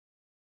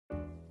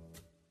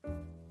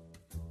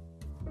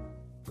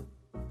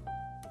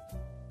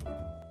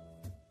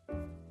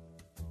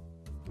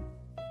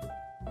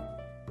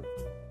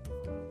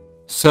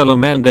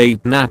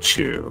Selamandate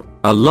Nachu,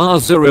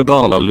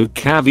 Alazarabala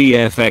Luka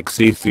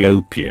VFX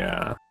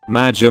Ethiopia,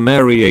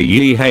 Majameria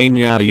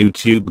Yihania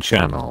YouTube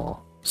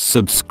channel.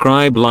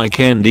 Subscribe, like,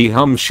 and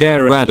hum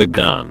share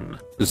Adagun,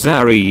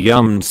 Zari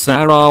Yum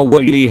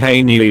Sarawa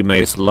Yihania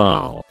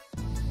Maslao.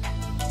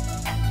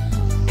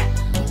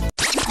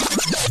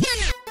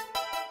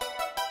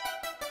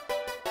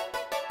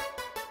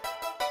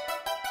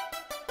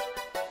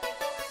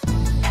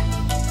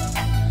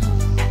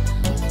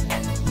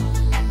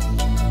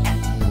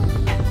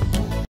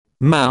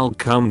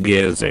 Malcolm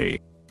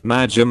Gizzi,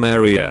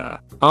 Majameria,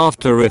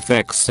 After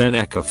Effects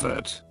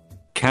Enekafat.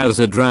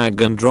 Kaza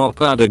drag and drop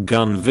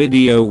Adagun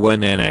video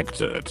when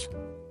enacted.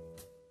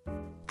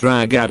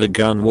 Drag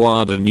Adagun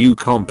wad a new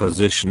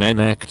composition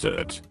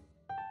enacted.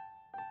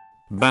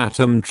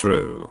 Batum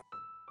true.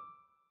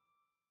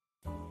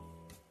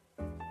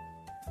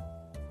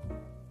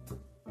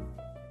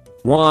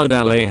 Wad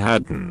ale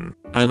hadden,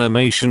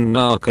 animation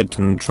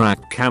narkatan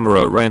track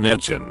camera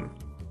renegen.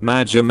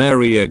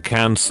 Majameria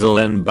cancel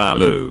en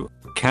balu,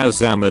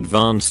 Kazam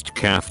advanced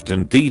kaft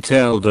and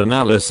detailed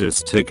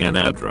analysis tigan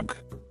adrag.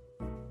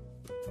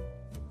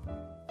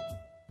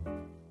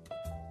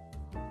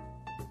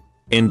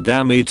 In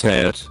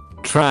damitet,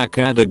 track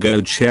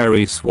adago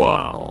cherry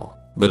swal,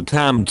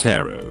 batam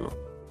teru.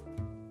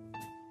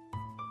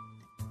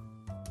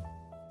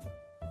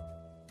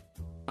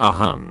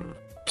 Ahun,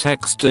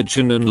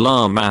 textagen and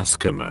la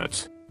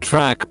maskamat,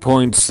 track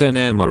points in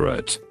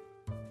Amharic.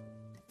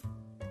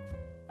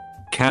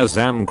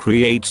 Kazam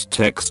creates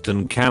text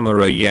and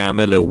camera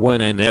yamila when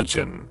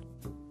enegen.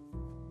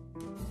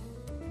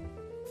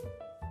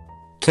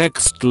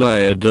 Text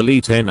layer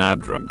delete en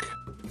adrag.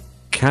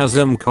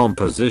 Kazam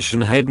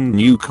composition hidden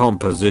new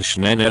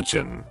composition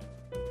enegen.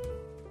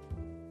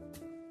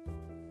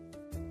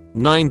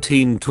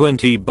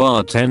 1920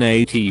 bar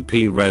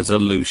 1080p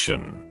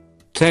resolution.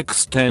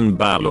 Text en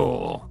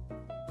balor.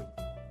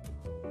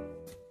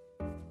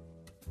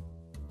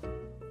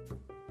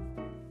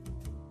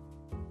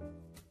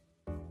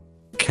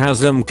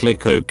 Kazam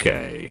click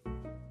OK.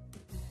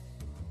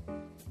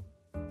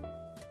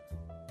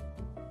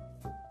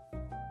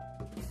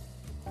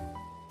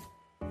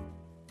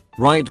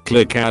 Right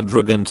click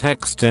adrag and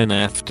text en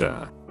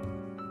after.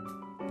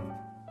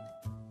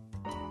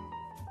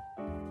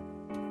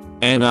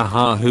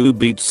 Enahahu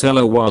beat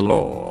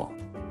selawalor.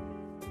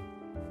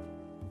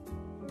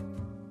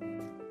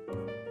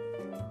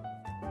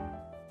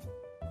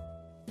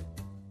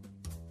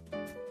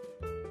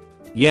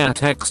 Ya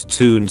text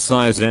tune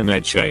size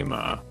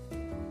nhama.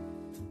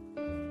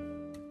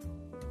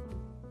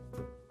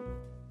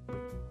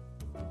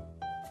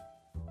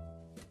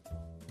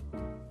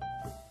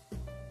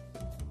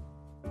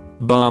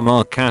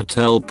 Barma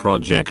Katel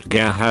project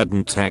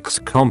Gahadan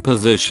text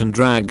composition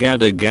drag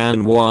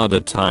adagan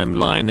wada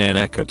timeline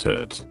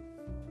enekatat.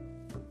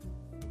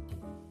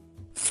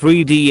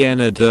 3D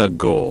enada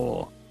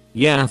gore.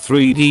 Ya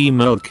 3D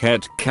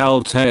milket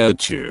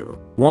kalteochu,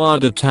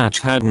 wad attach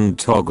hadden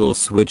toggle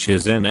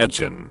switches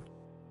enegen.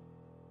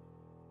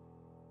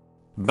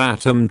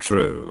 Batum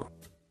true.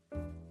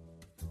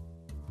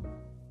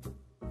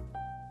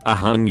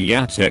 Ahun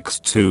yatex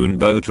tune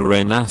boter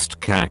enast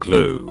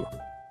kaklu.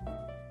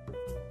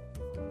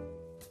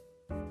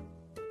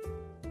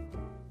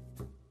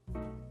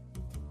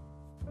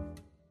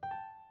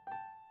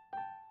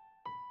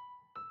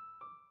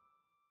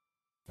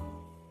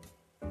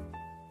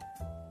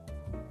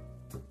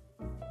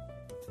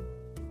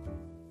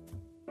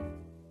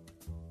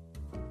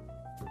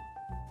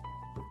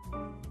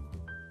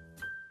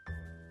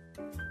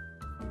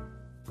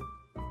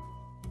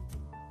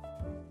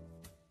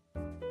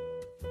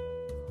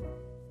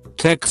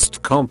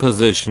 Text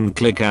composition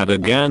click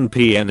adagan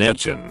p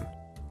enegen.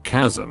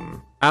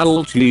 Kazam,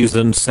 alt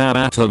and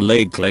sabata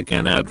lay click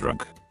en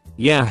adrag.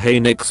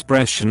 Yahain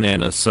expression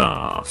en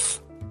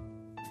asaf.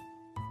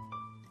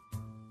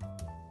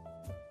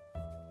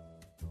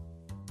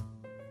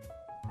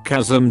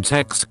 Kazam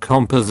text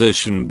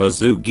composition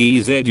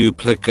bazoogies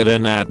eduplicate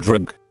en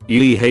adrag.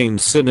 Yihain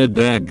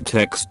synadag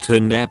text to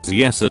nets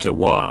yesata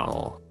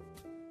while.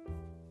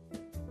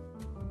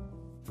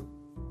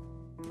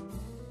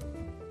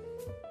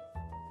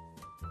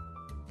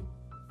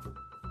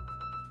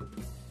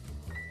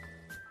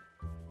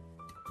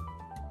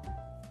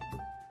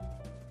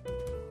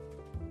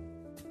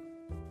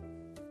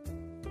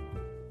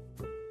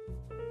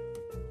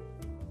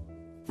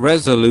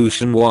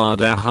 Resolution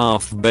wada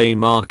half bay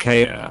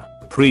markaya,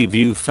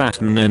 preview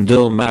fatan and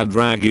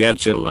madrag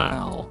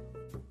yedjalal.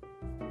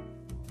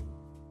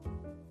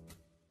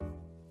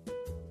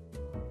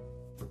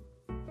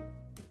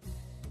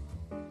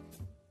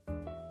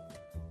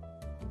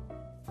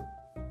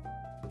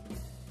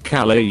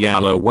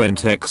 Kalayala when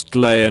text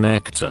layer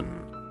necton.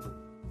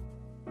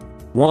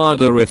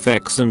 Wada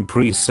effects and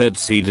preset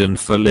seeden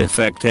full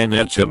effect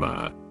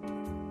enejama.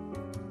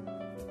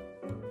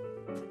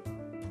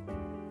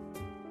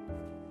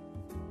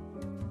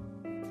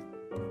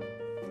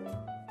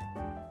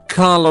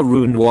 Kala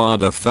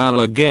Runwada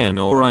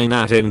Falagen or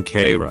Inat in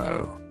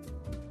Cairo.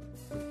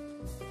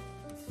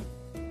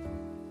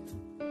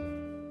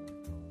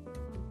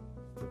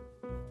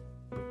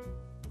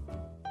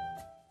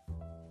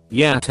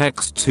 Ya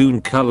text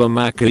tune color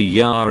maka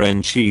yar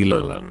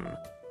enchilalan.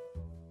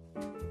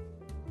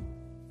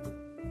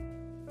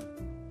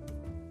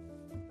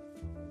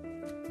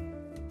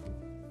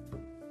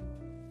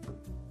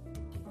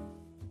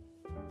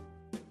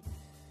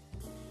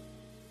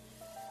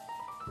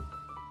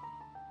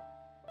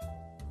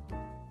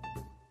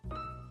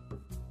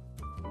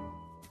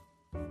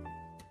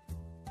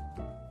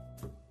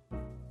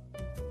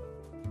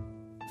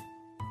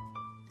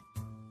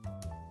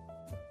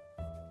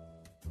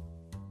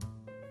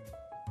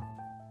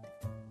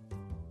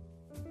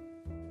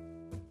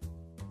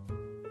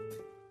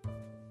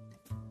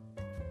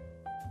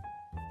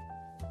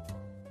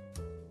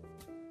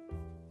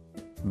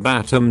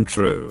 Batum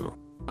true.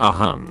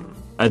 Ahun.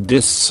 A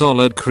dis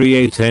solid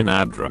create en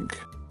adrag.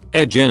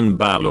 Egen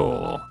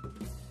balor.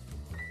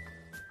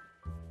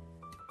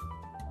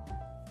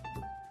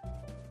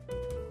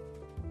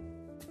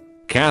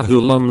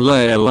 Kahulam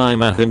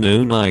leelima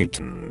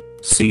hanunitan.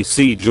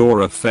 CC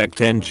jor effect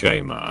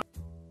enchama.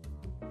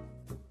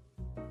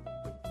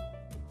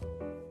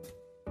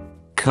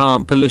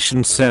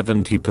 Compilation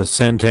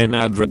 70% en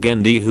adrag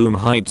endi whom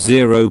height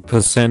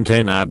 0%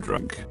 en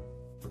adrag.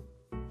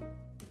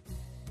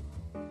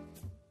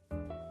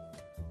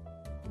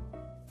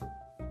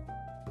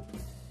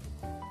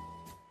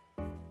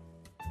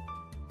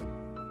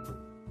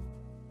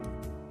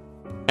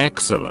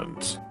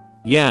 Excellent.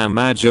 Ya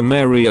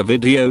majameria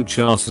video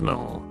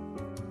chasnal.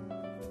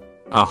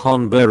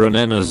 Ahon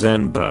beranena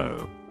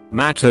zenbo.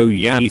 Mato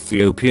ya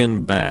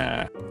Ethiopian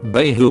bear.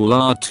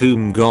 Behula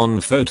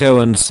tumgon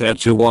photo and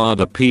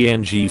sechawada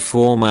PNG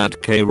format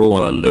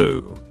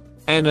Kairoalu.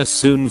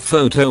 Enasun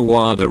photo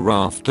wada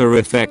After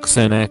Effects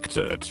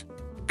enacted.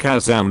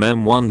 Kazam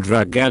M1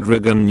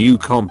 Dragadragon new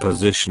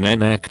composition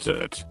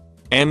enacted.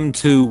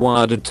 M2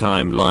 wada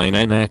timeline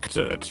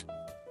enacted.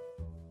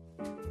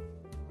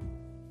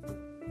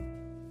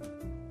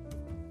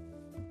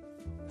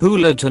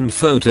 Hulatan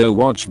photo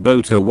watch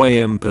boat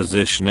away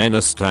position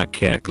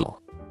enastakekl.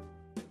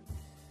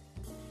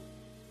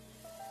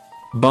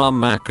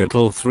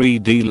 Barmakatal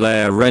 3D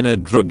layer ena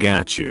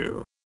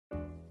dragachu.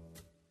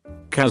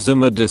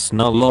 Kazumadis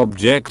null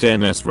object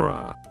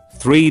enesra.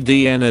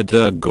 3D ena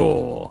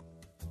gore.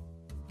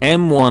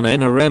 M1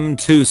 ena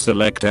M2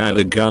 select add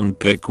a gun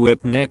pick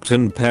whip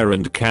necton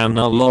parent can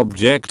null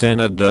object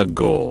ena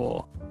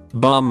gore.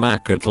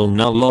 Barmakatal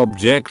null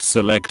object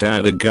select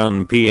add a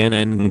gun pn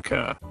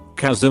enka.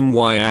 Kazum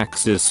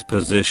y-axis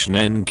position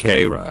en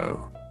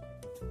Cairo.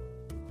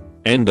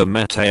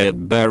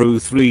 Endometayat Baru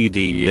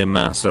 3D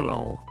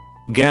Yamasalal.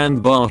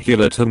 Gan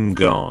Bahulatum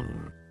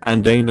Gon.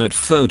 And Ainat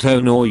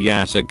Photo nor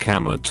Yata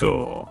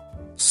Kamator.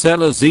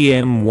 Sela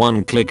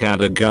ZM1 click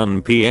add a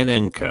gun PN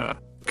Enka.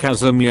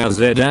 Kazum ya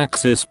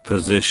Z-axis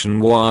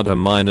position Wada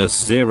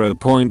minus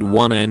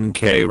 0.1 en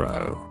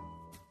Cairo.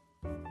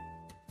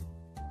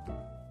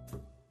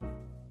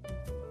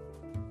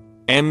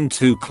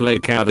 M2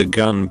 click add a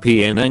gun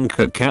PN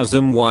Enka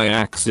Kazum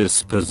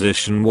y-axis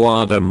position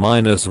Wada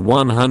minus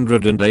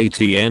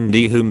 180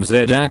 ND whom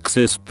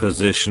Z-axis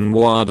position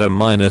Wada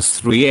minus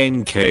 3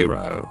 en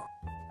Cairo.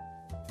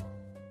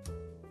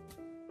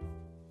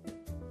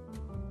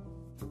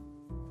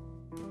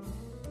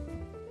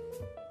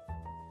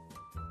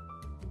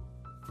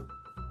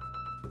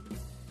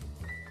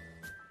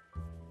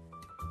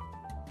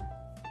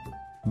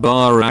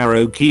 Bar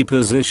arrow key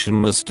position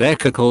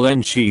Mustekakal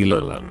en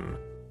Chilalan.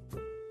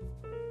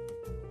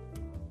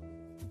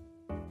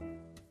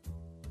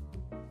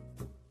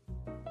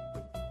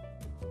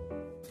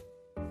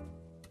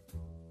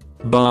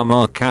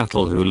 Barmar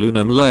cattle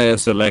hulunum layer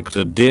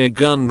selected deer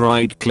gun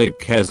right click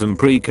Kesem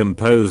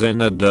precompose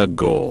en a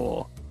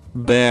gore.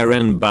 Bear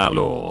en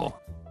balor.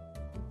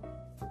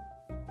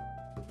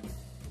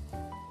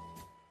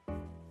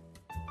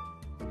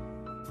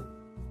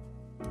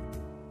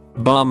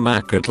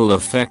 Barmakatal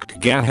effect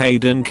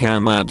Gahaden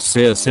Kamad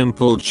Sear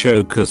simple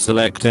choker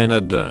select en a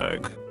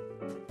derg.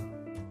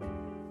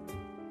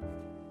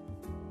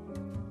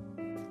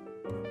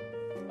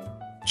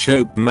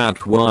 Choke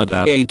mat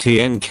wada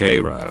ATN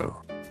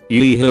Cairo.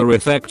 Yeher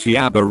effect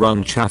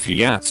yabarun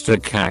chafiasta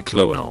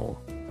kakloel.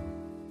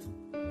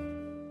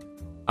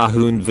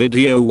 Ahun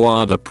video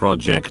wada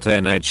project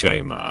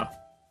nhama.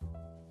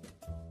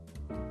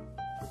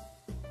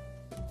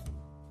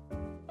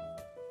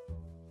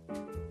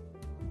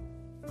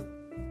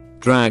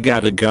 Drag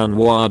add a gun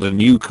wada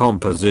new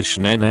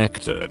composition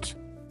enacted.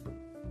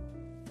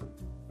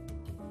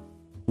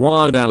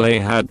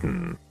 Wadale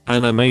hadden.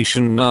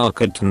 Animation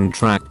narkatan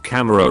track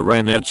camera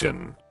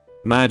renegen.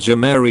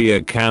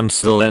 Majameria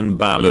cancel en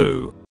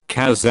balu.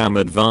 Kazam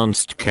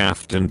advanced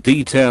kaft and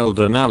detailed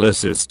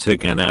analysis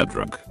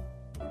tiganadrug.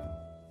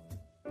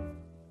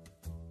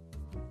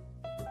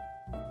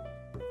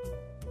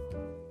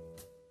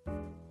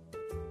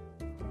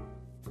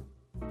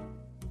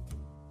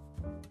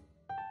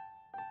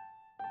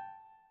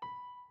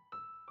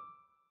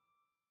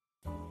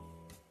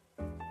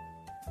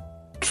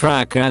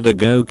 Track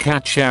adago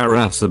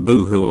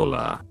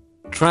kacharasabuhula.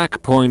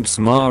 Track points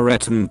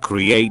maretan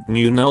create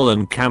new null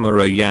and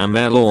camera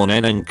yamelon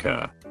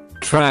enenka.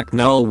 Track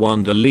null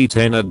 1 delete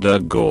ena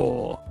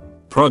gore.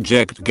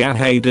 Project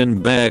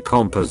Gahaden Bear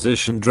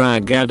composition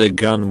drag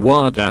adagun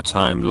wada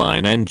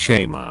timeline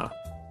enchama.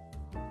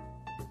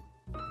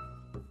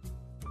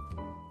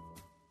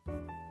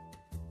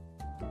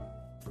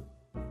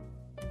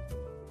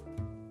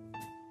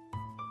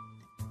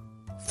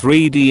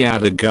 "3D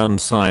adagun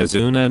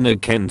sizuna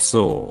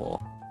nakensor."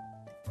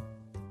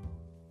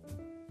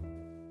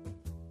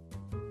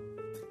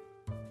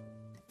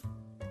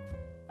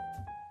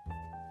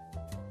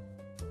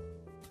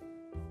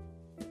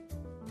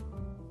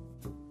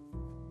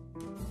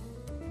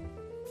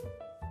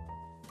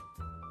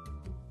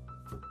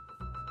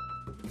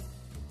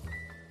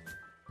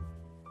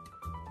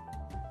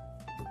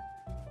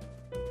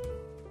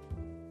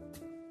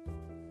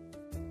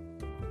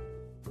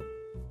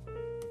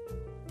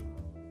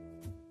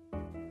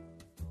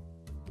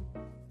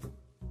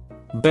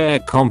 Bear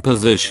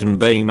composition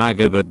bay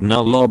magabad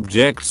null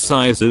object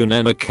size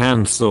unena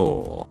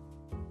cansor.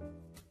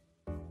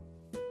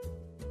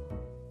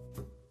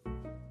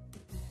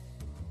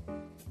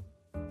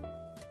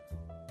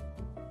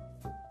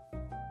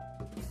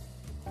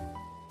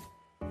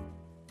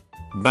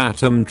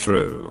 Bottom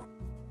true.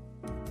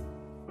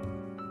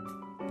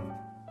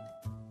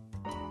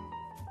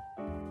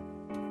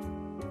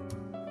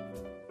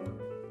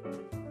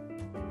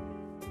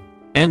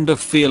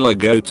 Endophila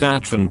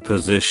gotatran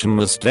position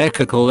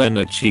masteccal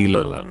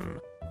enachilalan.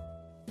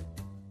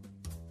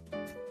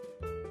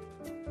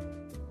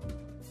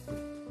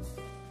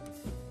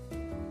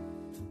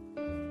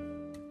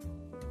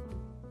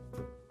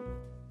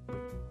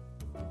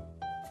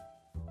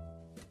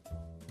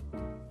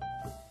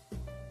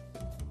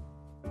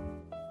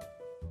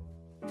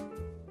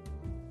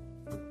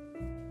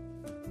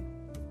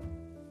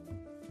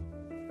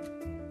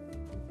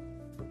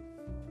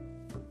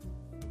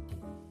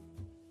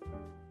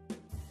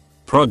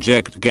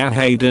 Project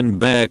Gahaden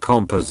Bear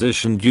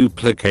composition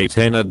duplicate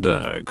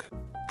enadurg.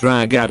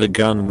 Drag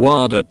adagun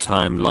wada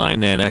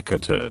timeline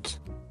enekatat.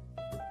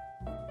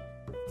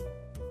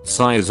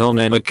 Size on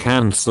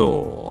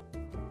enakansor.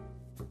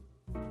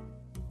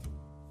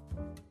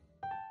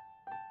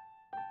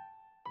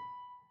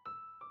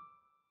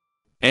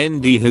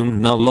 Endihum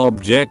null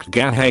object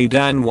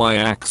Gahadan y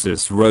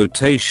axis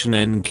rotation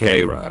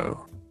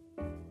enkaro.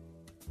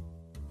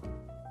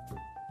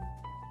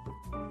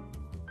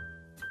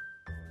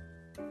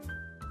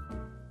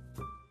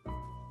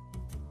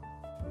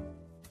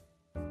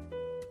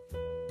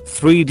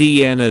 "3D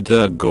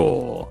enada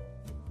gore."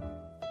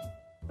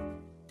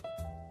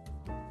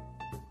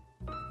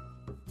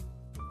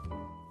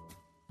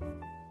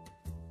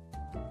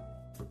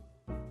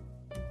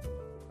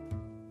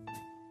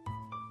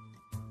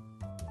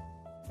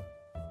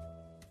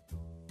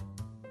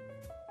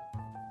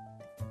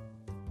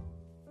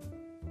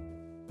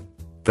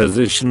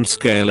 Position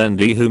scale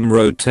endihum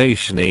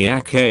rotation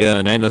iaka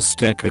an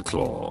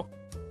enastecaclaw.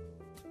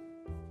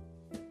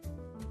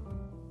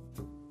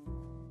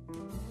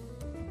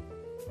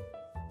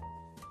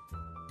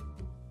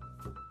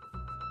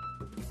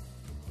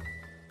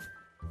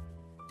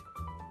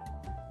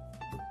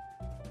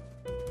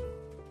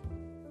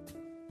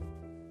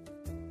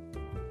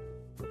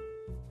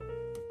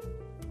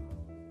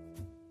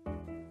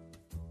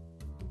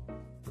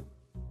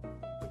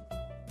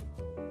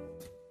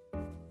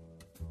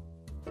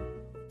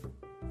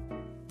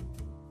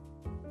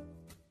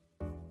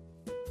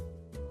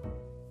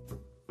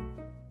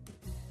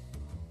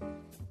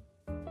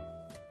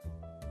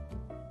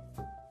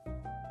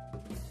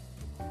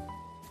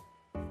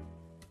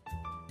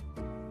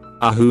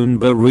 Ahun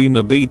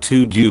Barina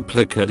B2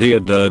 duplicate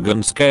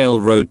Eardurgan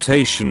scale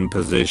rotation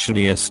position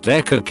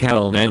Esteka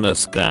Kalnena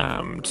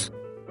scammed.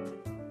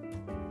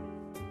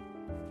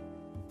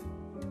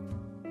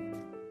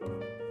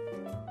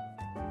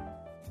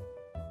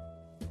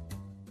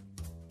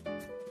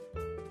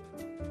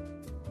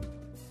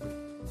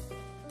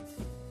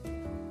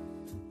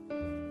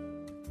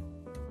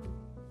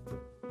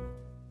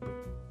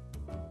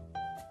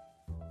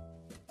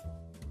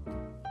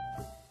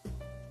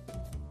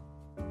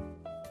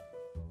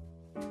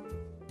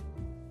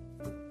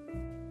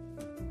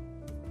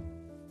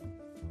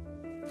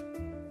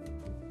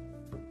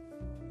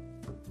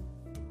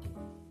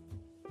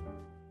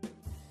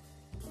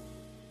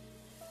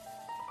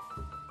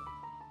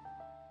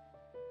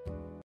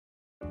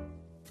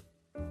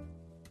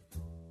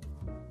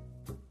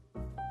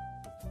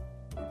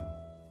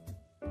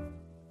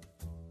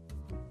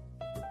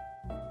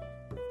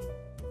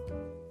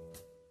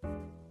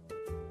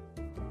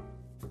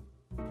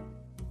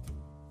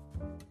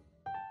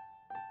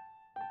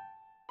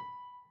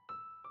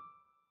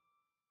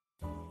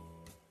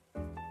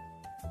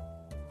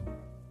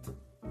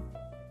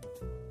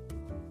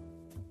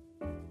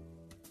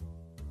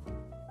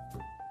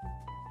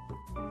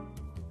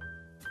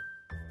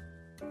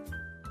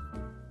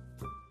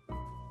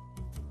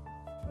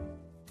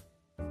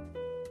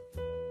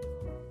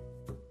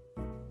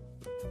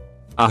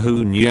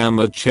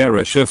 Ahunyama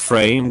cherisha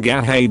frame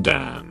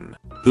gahadan.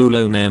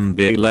 Hulon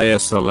mbelaya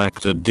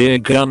selected dear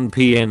gun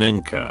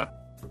pianinka.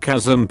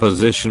 Chasm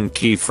position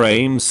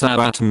keyframe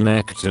sabatum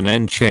necton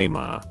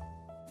enchama.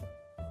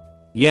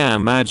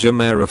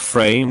 Yamajamera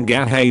frame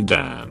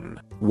gahadan.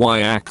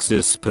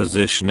 Y-axis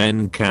position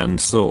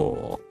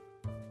encansor.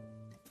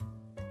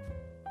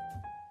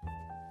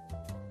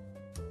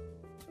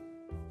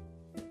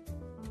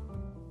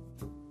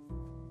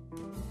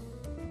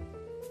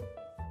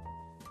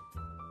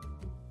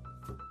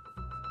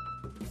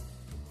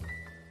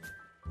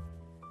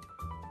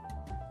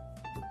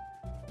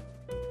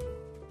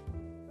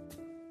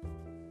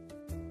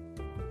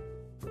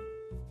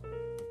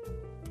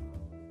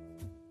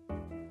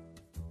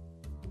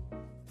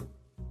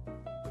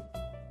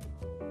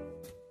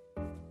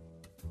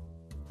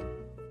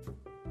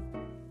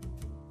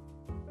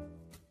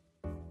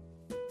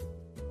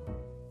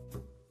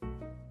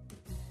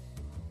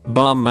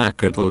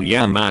 Barmakatal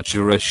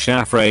Yamachara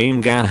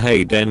Shaframe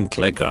Gahaden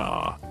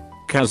Klickar.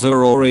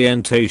 Kazar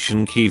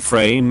orientation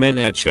keyframe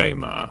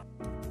Enechama.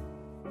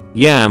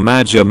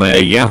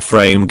 Yamajame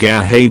Yaframe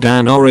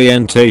Gahadan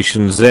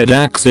orientation Z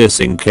axis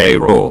in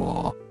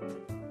K-Raw.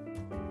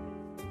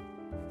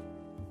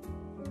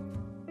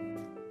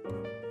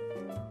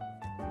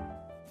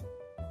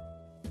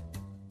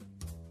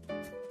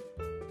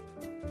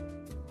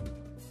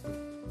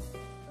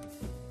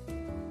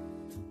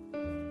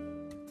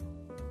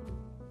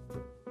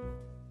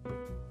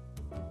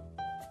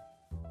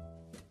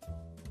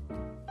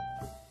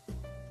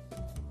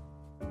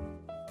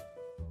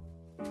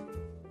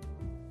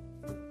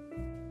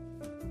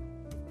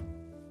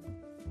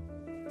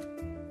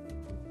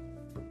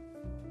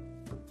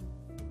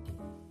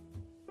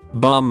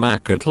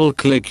 Barmakatal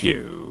click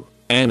U.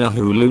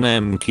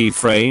 Enahulun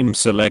keyframe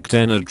select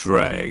Ena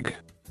drag.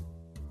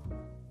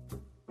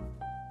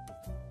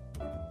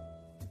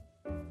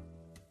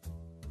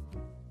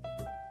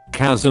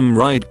 Chasm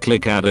right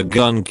click add a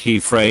gun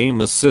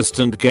keyframe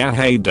assistant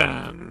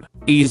Gahadan.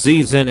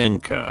 Easy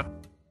Zenenka.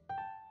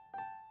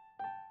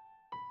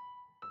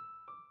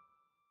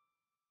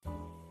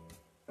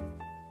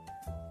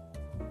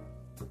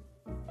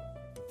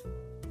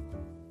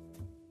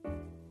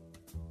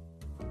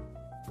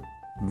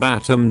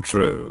 Batum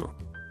true.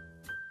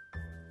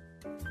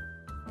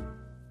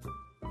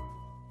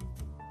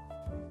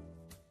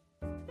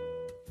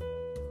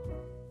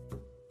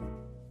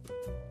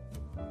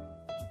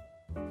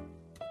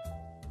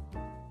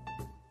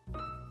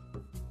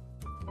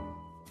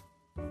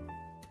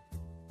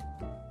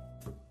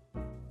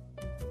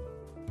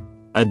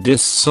 A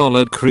dis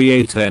solid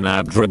creator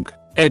nadrag,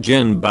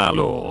 Ejen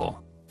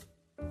Balor.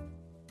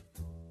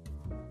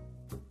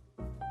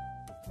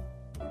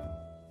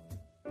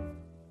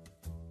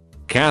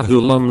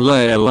 Kahulam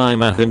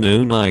Leilima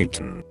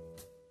Hanunitan.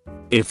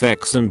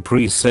 Effects and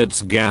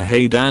presets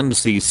Gahadan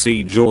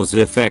CC Jaws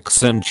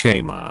effects and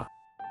Chama.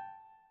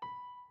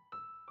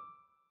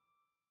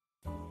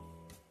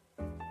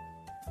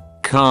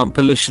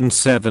 Compilation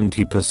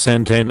 70%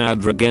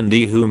 Enadrag and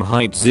Ehum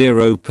height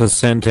 0%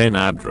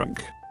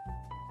 Enadrag.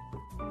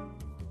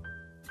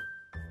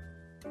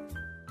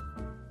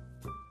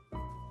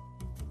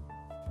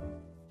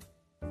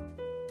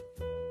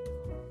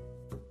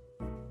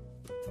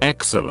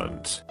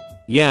 Excellent.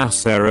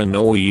 Yasaran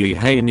or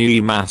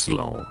Yehani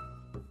Maslo.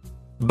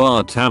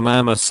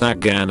 Bartamama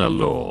Sagana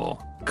Law.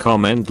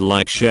 Comment,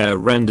 like, share,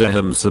 render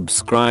him,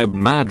 subscribe,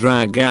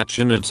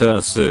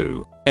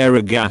 Madragachanatasu.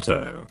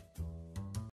 Arigato.